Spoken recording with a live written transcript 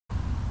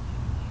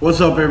What's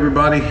up,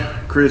 everybody?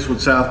 Chris with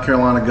South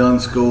Carolina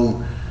Gun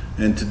School,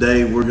 and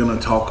today we're going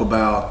to talk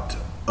about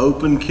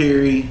open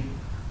carry,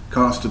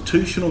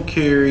 constitutional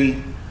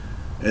carry,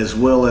 as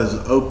well as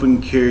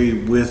open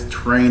carry with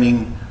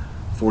training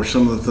for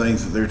some of the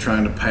things that they're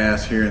trying to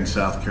pass here in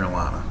South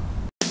Carolina.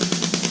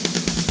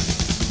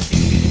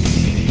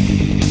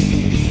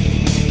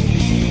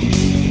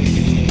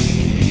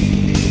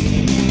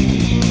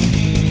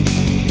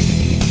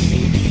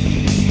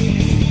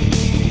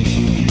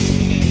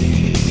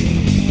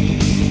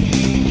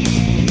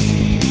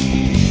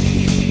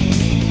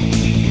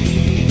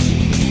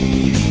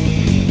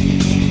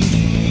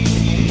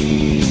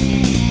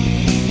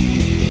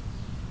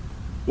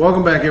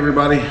 Welcome back,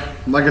 everybody.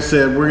 Like I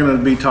said, we're going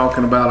to be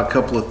talking about a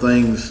couple of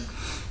things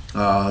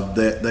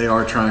that they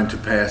are trying to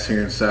pass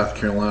here in South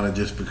Carolina,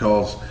 just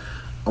because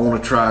I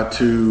want to try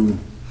to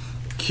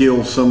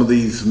kill some of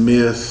these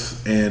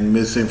myths and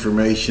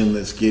misinformation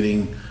that's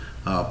getting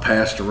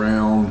passed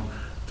around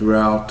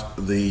throughout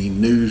the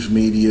news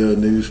media,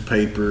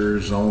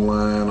 newspapers,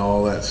 online,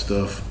 all that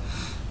stuff.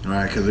 All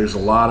right, because there's a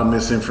lot of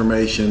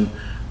misinformation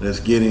that's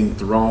getting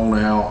thrown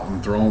out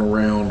and thrown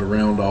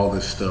around all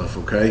this stuff,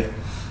 okay?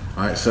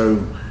 All right,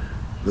 so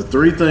the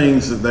three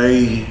things that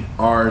they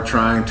are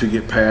trying to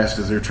get past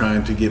is they're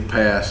trying to get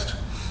past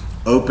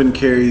open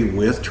carry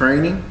with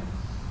training,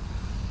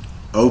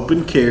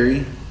 open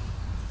carry,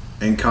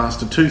 and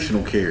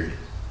constitutional carry.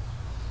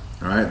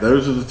 All right,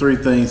 those are the three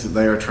things that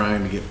they are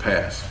trying to get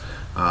past.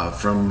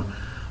 From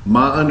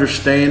my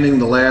understanding,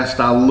 the last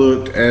I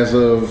looked as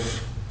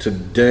of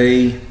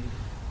today,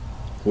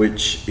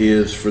 which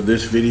is for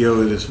this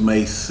video, it is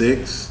May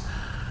 6th.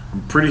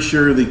 I'm pretty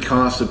sure the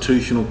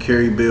constitutional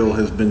carry bill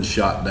has been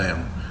shot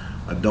down.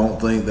 I don't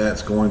think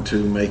that's going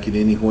to make it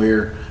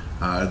anywhere.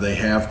 They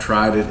have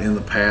tried it in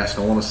the past.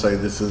 I want to say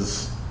this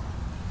is,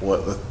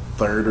 what, the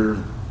third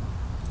or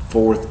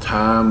fourth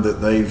time that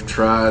they've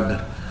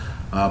tried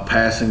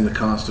passing the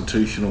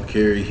constitutional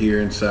carry here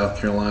in South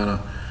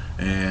Carolina,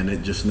 and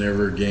it just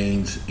never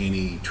gains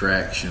any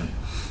traction.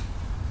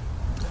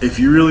 If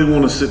you really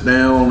want to sit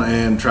down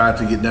and try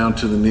to get down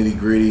to the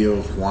nitty-gritty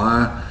of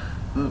why,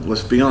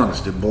 let's be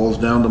honest, it boils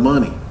down to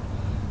money.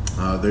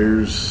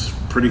 There's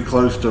pretty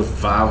close to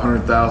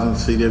 500,000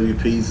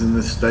 CWPs in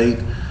this state,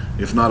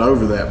 if not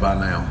over that by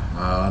now.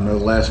 I know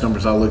the last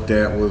numbers I looked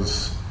at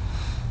was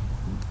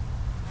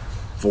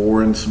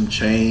 4 and some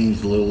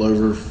change, a little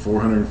over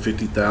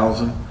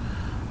 450,000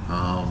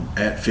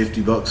 at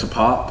 $50 a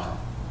pop.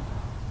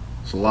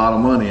 It's a lot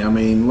of money. I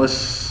mean,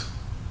 let's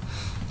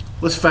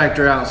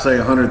factor out, say,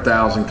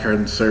 100,000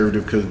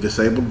 conservative, because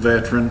disabled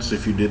veterans,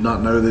 if you did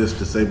not know this,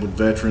 disabled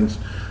veterans,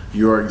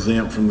 you are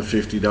exempt from the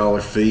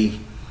 $50 fee.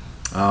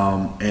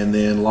 And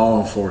then law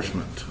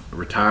enforcement,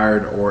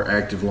 retired or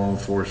active law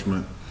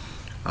enforcement,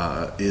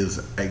 is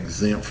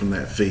exempt from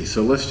that fee.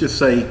 So let's just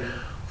say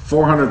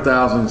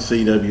 400,000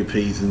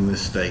 CWPs in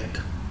this state.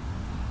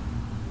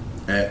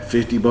 At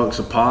 $50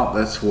 a pop,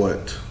 that's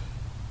what,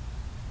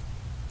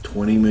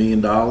 $20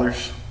 million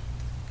that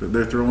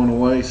they're throwing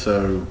away.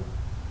 So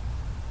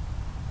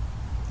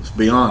let's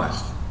be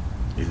honest.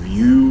 Would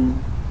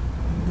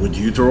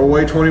you throw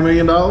away $20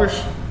 million?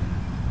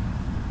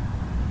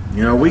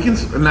 You know, we can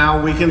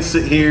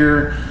sit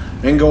here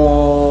and go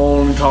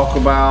on and talk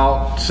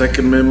about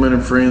Second Amendment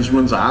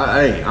infringements.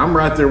 Hey, I'm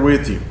right there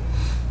with you.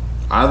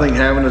 I think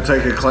having to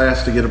take a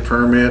class to get a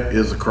permit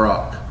is a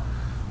crock.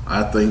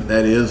 I think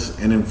that is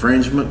an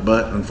infringement,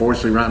 but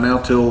unfortunately right now,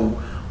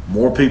 till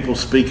more people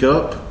speak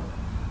up,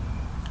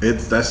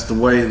 that's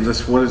what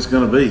it's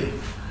going to be.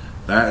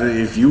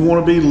 If you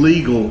want to be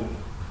legal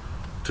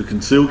to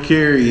conceal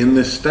carry in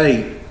this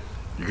state,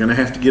 you're going to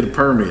have to get a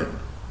permit.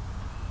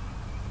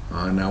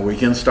 Now we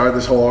can start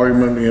this whole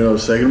argument, you know,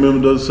 Second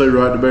Amendment doesn't say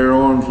right to bear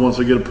arms once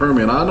they get a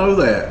permit. I know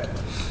that.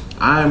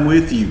 I am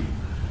with you.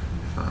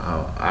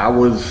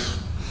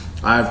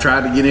 I've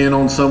tried to get in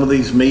on some of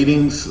these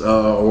meetings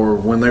or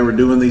when they were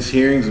doing these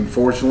hearings.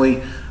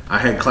 Unfortunately, I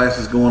had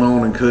classes going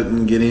on and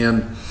couldn't get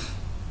in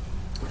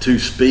to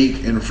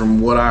speak, and from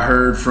what I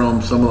heard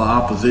from some of the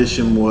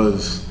opposition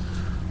was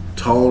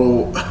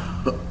total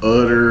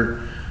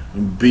utter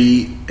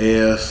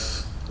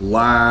BS,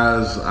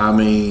 lies. I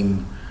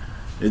mean,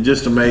 it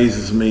just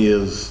amazes me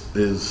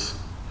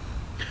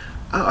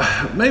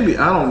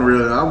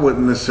I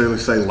wouldn't necessarily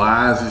say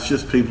lies. It's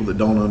just people that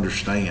don't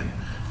understand,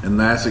 and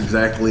that's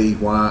exactly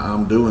why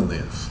I'm doing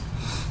this.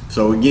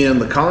 So again,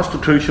 the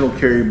constitutional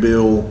carry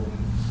bill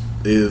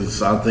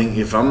is, I think,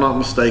 if I'm not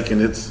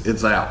mistaken,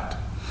 it's out.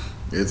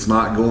 It's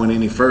not going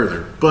any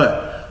further.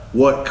 But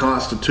what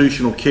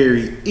constitutional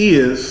carry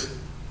is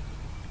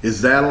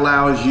that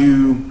allows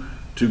you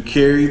to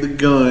carry the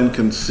gun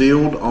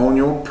concealed on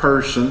your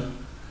person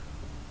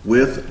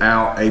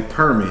without a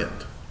permit.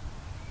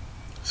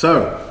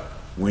 So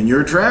when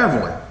you're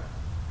traveling,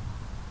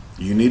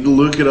 you need to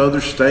look at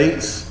other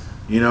states.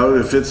 You know,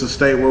 if it's a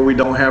state where we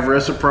don't have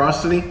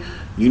reciprocity,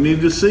 you need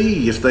to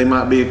see if they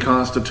might be a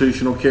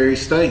constitutional carry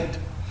state.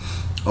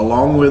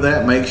 Along with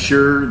that, make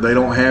sure they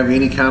don't have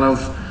any kind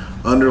of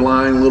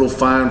underlying little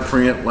fine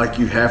print like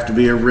you have to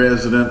be a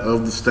resident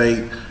of the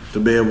state to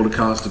be able to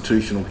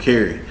constitutional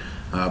carry,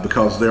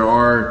 because there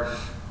are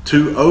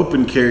 2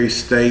 open carry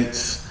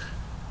states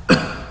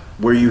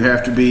where you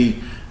have to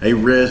be a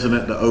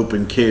resident to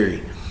open carry.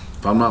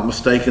 If I'm not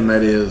mistaken,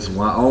 that is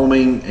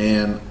Wyoming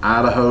and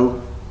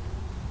Idaho,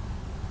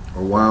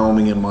 or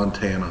Wyoming and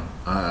Montana.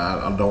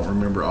 I don't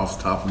remember off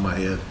the top of my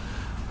head.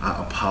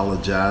 I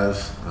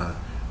apologize.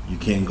 You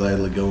can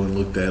gladly go and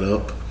look that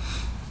up.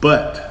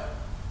 But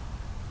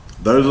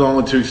those are the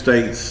only 2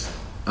 states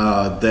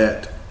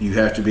that you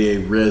have to be a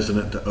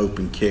resident to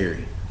open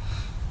carry.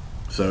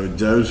 So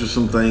those are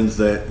some things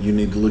that you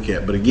need to look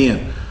at. But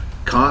again,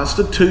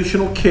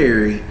 constitutional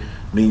carry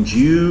means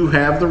you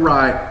have the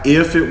right,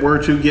 if it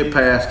were to get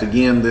passed.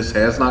 Again, this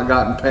has not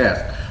gotten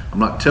passed. I'm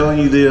not telling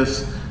you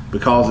this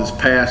because it's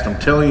passed. I'm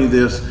telling you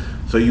this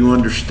so you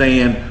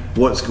understand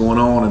what's going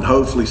on, and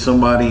hopefully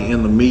somebody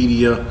in the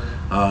media,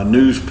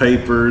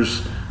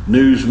 newspapers,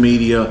 news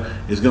media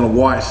is going to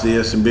watch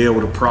this and be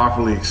able to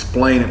properly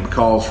explain it,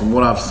 because from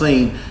what I've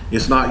seen,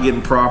 it's not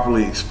getting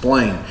properly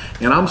explained.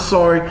 And I'm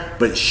sorry,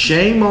 but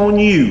shame on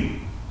you.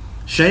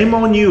 Shame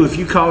on you if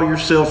you call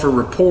yourself a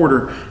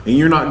reporter and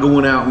you're not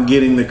going out and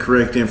getting the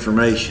correct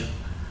information.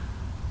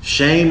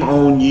 Shame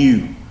on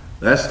you.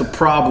 That's the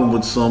problem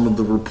with some of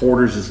the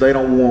reporters, is they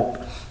want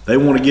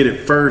to get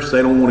it first,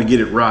 they don't want to get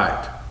it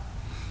right.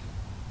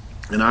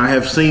 And I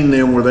have seen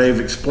them where they've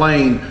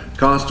explained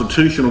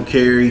constitutional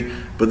carry,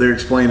 but they're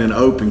explaining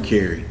open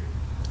carry.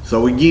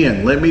 So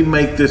again, let me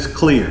make this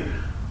clear.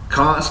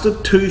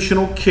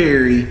 Constitutional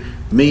carry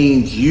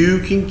means you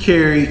can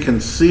carry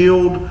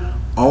concealed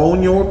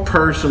on your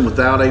person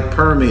without a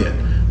permit.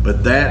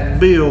 But that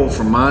bill,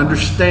 from my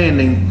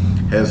understanding,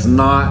 has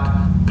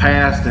not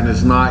passed and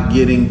is not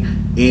getting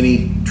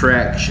any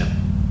traction.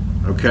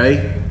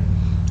 Okay?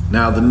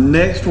 Now the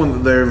next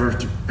one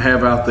that they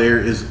have out there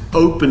is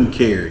open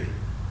carry.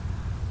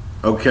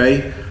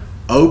 Okay?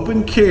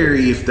 Open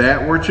carry, if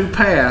that were to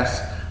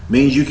pass,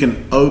 means you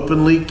can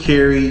openly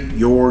carry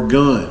your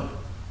gun.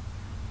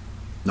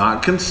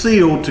 Not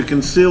concealed. To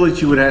conceal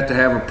it, you would have to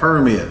have a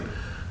permit.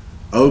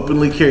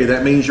 Openly carry,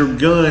 that means your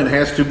gun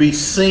has to be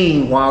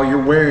seen while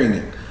you're wearing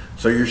it.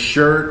 So your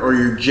shirt or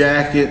your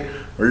jacket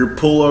or your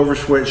pullover,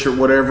 sweatshirt,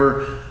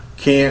 whatever,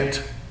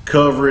 can't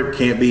cover it,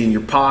 can't be in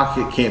your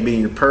pocket, can't be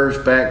in your purse,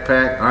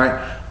 backpack. All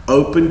right.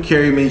 Open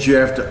carry means you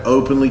have to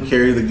openly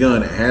carry the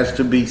gun. It has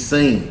to be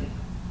seen.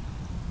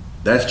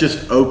 That's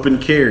just open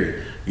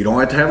carry. You don't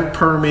have to have a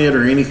permit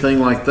or anything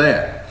like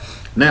that.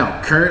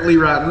 Now, currently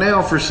right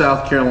now for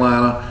South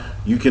Carolina,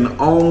 you can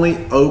only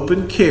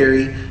open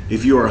carry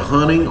if you are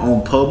hunting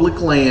on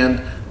public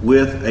land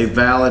with a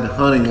valid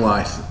hunting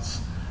license.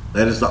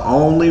 That is the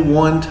only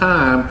one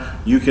time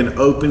you can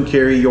open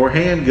carry your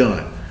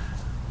handgun.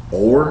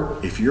 Or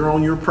if you're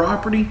on your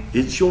property,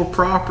 it's your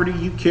property.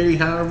 You carry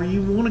however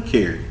you want to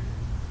carry.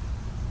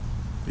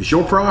 It's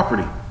your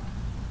property.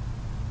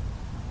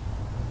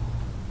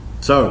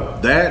 So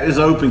that is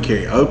open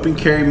carry. Open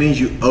carry means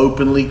you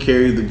openly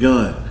carry the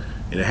gun.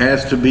 And it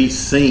has to be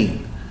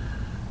seen.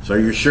 So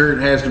your shirt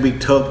has to be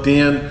tucked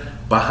in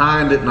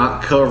behind it,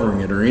 not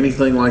covering it or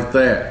anything like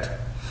that.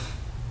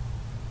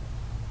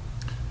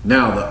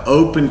 Now the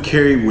open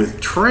carry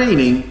with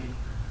training,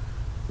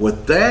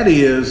 what that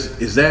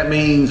is that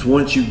means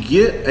once you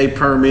get a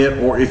permit,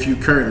 or if you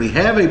currently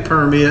have a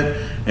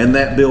permit and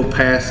that bill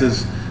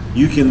passes,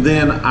 you can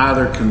then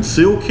either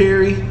conceal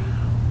carry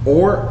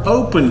or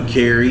open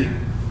carry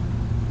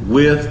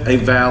with a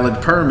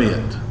valid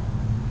permit.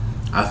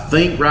 I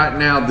think right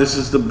now this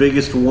is the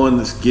biggest one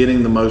that's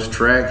getting the most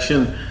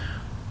traction.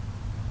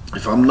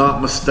 If I'm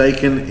not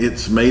mistaken,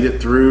 it's made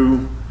it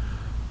through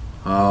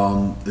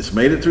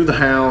the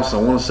House. I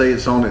want to say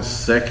it's on its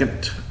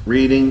 2nd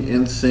reading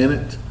in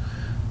Senate.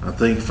 I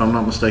think, if I'm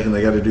not mistaken,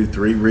 they got to do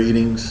 3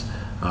 readings.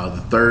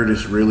 The 3rd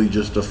is really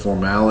just a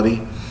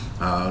formality.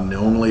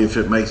 Normally, if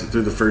it makes it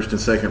through the 1st and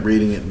 2nd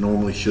reading, it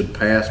normally should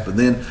pass. But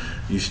then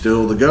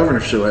the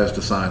governor still has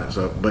to sign it.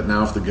 So, but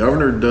now if the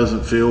governor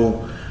doesn't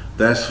feel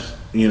that's,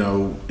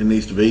 it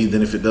needs to be,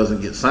 then if it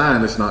doesn't get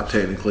signed, it's not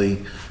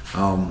technically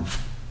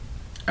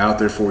out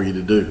there for you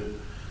to do.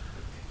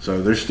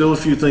 So there's still a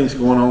few things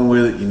going on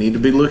with it. You need to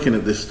be looking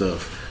at this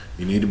stuff.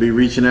 You need to be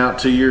reaching out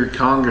to your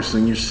Congress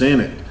and your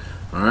Senate.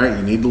 All right,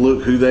 you need to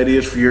look who that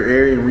is for your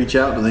area and reach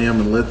out to them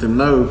and let them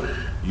know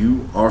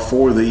you are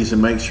for these and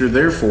make sure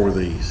they're for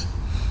these.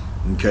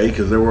 Okay,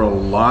 because there were a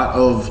lot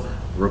of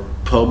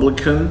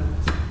Republicans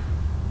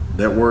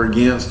that were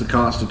against the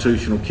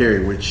constitutional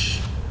carry, which,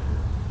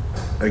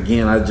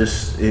 again,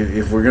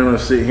 if we're going to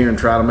sit here and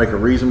try to make a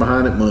reason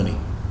behind it,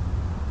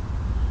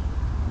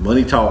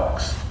 money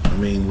talks. I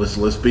mean,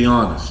 let's be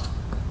honest.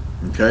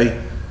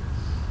 Okay,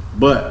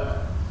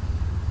 but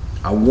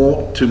I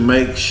want to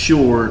make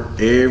sure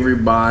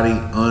everybody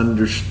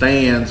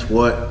understands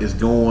what is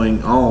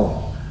going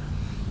on.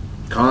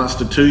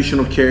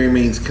 Constitutional carry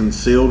means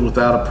concealed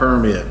without a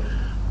permit.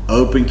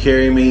 Open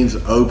carry means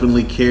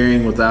openly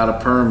carrying without a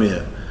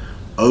permit.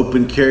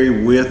 Open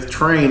carry with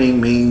training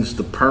means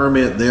the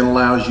permit then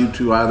allows you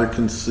to either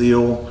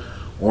conceal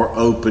or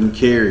open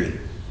carry.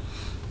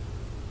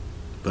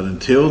 But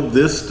until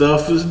this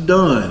stuff is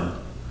done,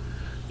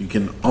 you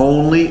can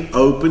only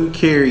open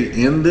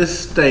carry in this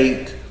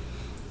state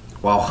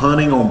while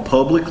hunting on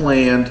public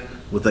land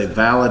with a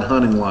valid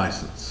hunting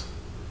license,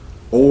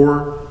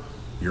 or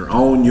your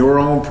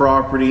own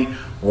property,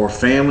 or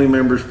family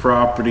member's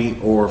property,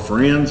 or a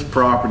friend's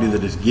property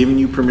that is giving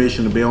you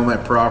permission to be on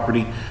that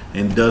property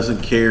and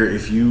doesn't care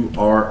if you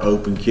are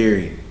open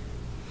carrying.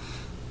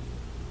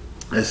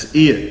 That's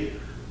it.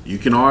 You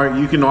can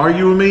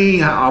argue with me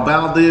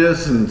about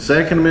this and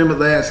Second Amendment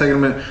that, Second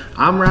Amendment.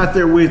 I'm right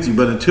there with you,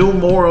 but until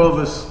more of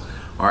us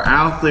are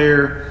out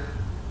there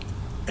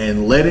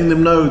and letting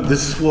them know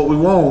this is what we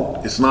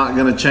want, it's not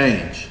going to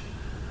change.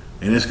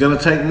 And it's going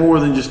to take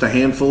more than just a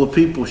handful of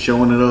people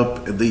showing it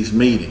up at these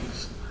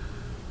meetings.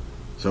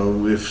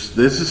 So if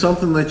this is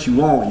something that you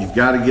want, you've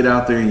got to get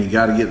out there and you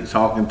got to get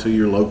talking to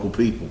your local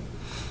people.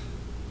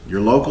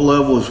 Your local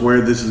level is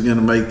where this is going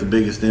to make the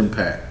biggest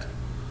impact.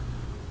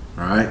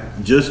 All right.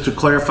 Just to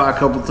clarify a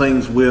couple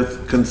things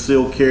with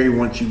concealed carry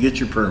once you get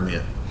your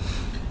permit.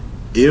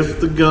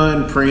 If the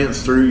gun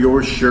prints through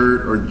your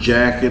shirt or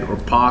jacket or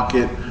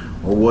pocket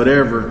or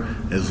whatever,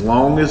 as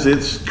long as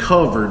it's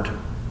covered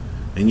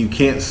and you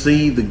can't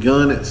see the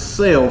gun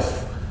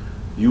itself,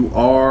 you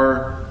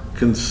are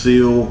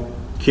concealed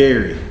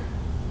carry.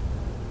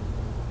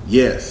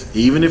 Yes,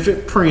 even if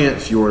it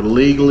prints, you are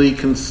legally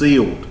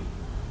concealed.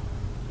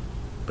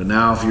 But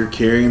now if you're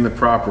carrying the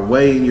proper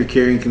way and you're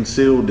carrying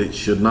concealed, it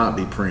should not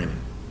be printing.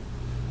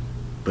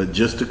 But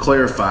just to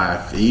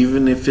clarify,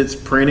 even if it's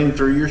printing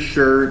through your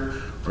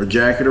shirt or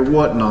jacket or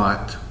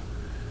whatnot,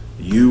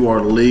 you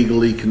are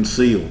legally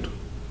concealed.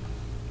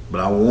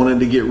 But I wanted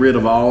to get rid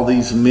of all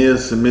these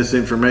myths and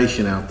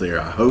misinformation out there.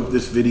 I hope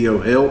this video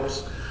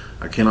helps.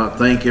 I cannot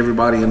thank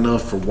everybody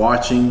enough for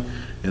watching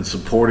and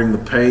supporting the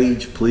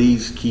page.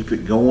 Please keep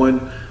it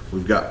going.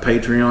 We've got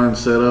Patreon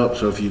set up,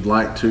 so if you'd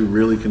like to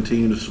really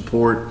continue to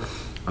support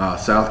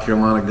South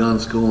Carolina Gun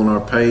School on our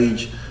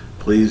page,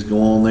 please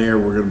go on there.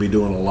 We're going to be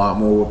doing a lot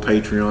more with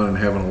Patreon and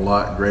having a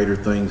lot greater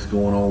things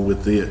going on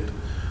with it.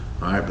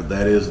 All right, but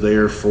that is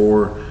there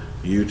for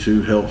you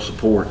to help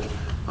support.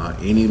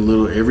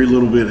 Every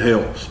little bit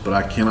helps, but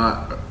I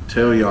cannot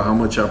tell you how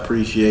much I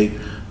appreciate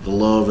the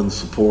love and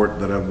support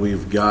that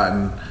we've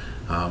gotten.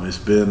 It's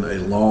been a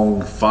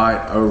long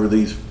fight over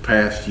these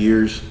past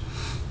years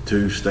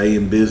to stay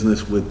in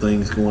business with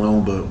things going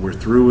on, but we're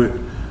through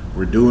it.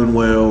 We're doing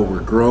well.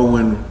 We're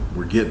growing.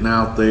 We're getting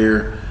out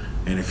there.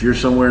 And if you're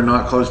somewhere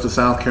not close to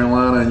South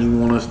Carolina and you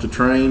want us to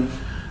train,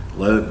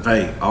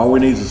 hey, all we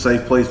need is a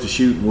safe place to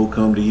shoot and we'll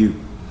come to you.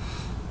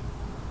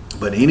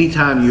 But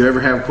anytime you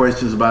ever have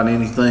questions about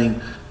anything,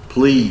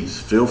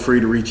 please feel free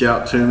to reach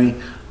out to me.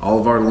 All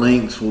of our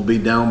links will be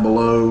down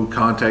below.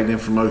 Contact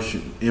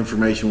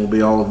information will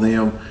be all of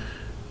them.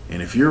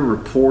 And if you're a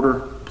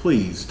reporter,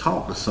 please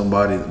talk to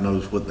somebody that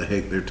knows what the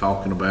heck they're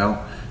talking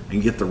about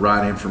and get the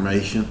right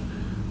information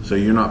so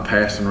you're not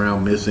passing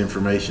around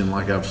misinformation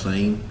like I've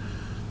seen.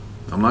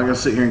 I'm not going to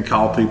sit here and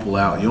call people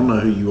out. You'll know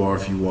who you are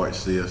if you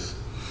watch this.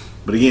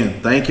 But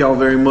again, thank y'all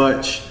very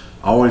much.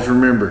 Always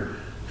remember,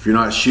 if you're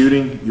not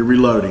shooting, you're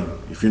reloading.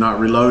 If you're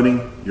not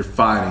reloading, you're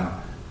fighting.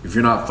 If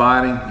you're not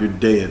fighting, you're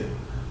dead.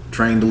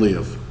 Train to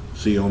live.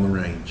 See you on the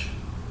range.